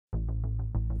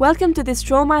Welcome to this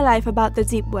Draw My Life about the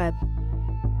Deep Web.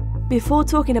 Before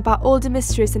talking about all the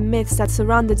mysteries and myths that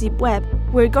surround the Deep Web,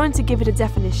 we're going to give it a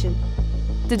definition.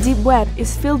 The Deep Web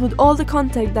is filled with all the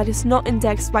content that is not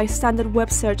indexed by standard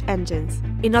web search engines.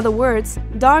 In other words,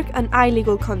 dark and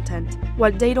illegal content,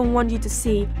 what they don't want you to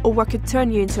see or what could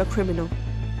turn you into a criminal.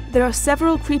 There are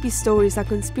several creepy stories and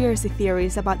conspiracy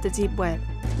theories about the Deep Web.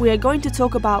 We are going to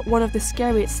talk about one of the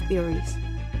scariest theories.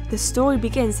 The story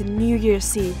begins in New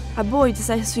Year's Eve. A boy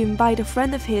decides to invite a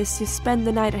friend of his to spend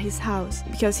the night at his house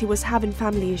because he was having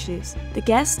family issues. The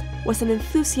guest was an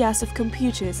enthusiast of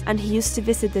computers and he used to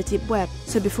visit the Deep Web,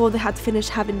 so before they had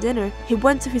finished having dinner, he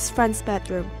went to his friend's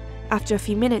bedroom. After a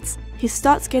few minutes, he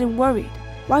starts getting worried.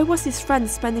 Why was his friend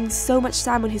spending so much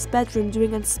time in his bedroom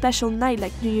during a special night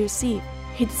like New Year's Eve?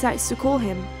 He decides to call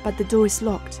him, but the door is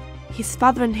locked. His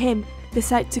father and him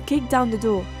decide to kick down the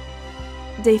door.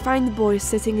 They find the boy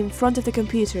sitting in front of the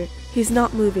computer. He's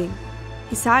not moving.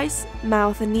 His eyes,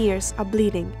 mouth and ears are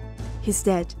bleeding. He's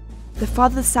dead. The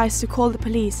father decides to call the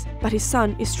police, but his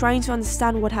son is trying to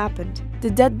understand what happened.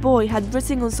 The dead boy had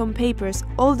written on some papers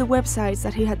all the websites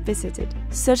that he had visited,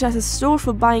 such as a store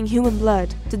for buying human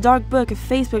blood, the dark book, a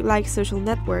Facebook-like social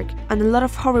network, and a lot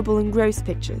of horrible and gross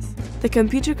pictures. The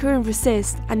computer couldn't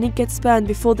resist and it gets burned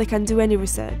before they can do any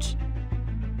research.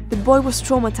 The boy was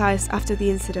traumatized after the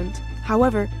incident.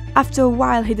 However, after a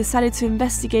while he decided to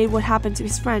investigate what happened to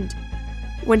his friend.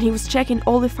 When he was checking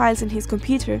all the files in his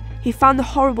computer, he found a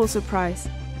horrible surprise.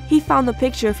 He found a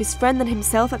picture of his friend and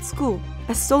himself at school,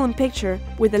 a stolen picture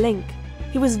with a link.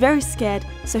 He was very scared,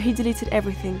 so he deleted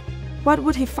everything. What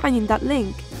would he find in that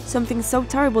link? Something so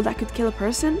terrible that could kill a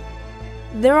person?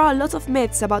 There are a lot of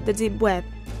myths about the Deep Web.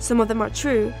 Some of them are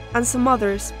true, and some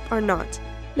others are not.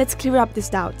 Let's clear up these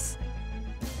doubts.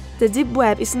 The Deep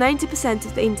Web is 90%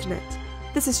 of the internet.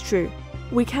 This is true.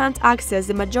 We can't access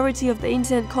the majority of the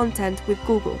internet content with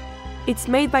Google. It's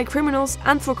made by criminals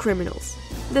and for criminals.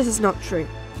 This is not true.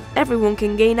 Everyone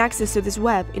can gain access to this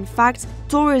web. In fact,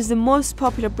 Tor is the most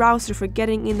popular browser for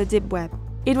getting in the Deep Web.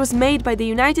 It was made by the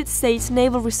United States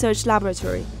Naval Research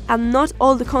Laboratory, and not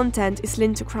all the content is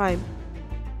linked to crime.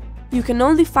 You can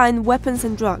only find weapons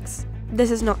and drugs.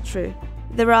 This is not true.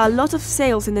 There are a lot of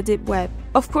sales in the Deep Web.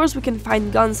 Of course we can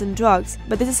find guns and drugs,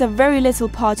 but this is a very little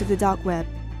part of the dark web.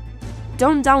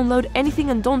 Don't download anything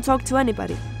and don't talk to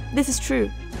anybody. This is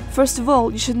true. First of all,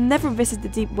 you should never visit the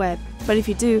Deep Web, but if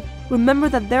you do, remember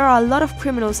that there are a lot of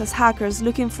criminals as hackers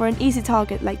looking for an easy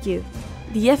target like you.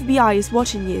 The FBI is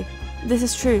watching you. This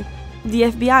is true. The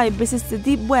FBI visits the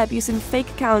Deep Web using fake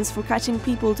accounts for catching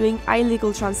people doing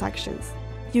illegal transactions.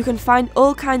 You can find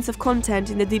all kinds of content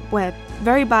in the Deep Web,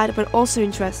 very bad but also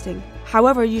interesting.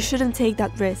 However, you shouldn't take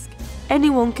that risk.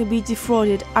 Anyone can be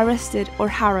defrauded, arrested or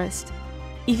harassed.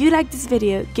 If you like this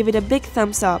video, give it a big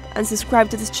thumbs up and subscribe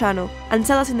to this channel, and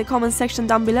tell us in the comment section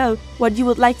down below what you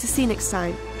would like to see next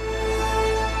time.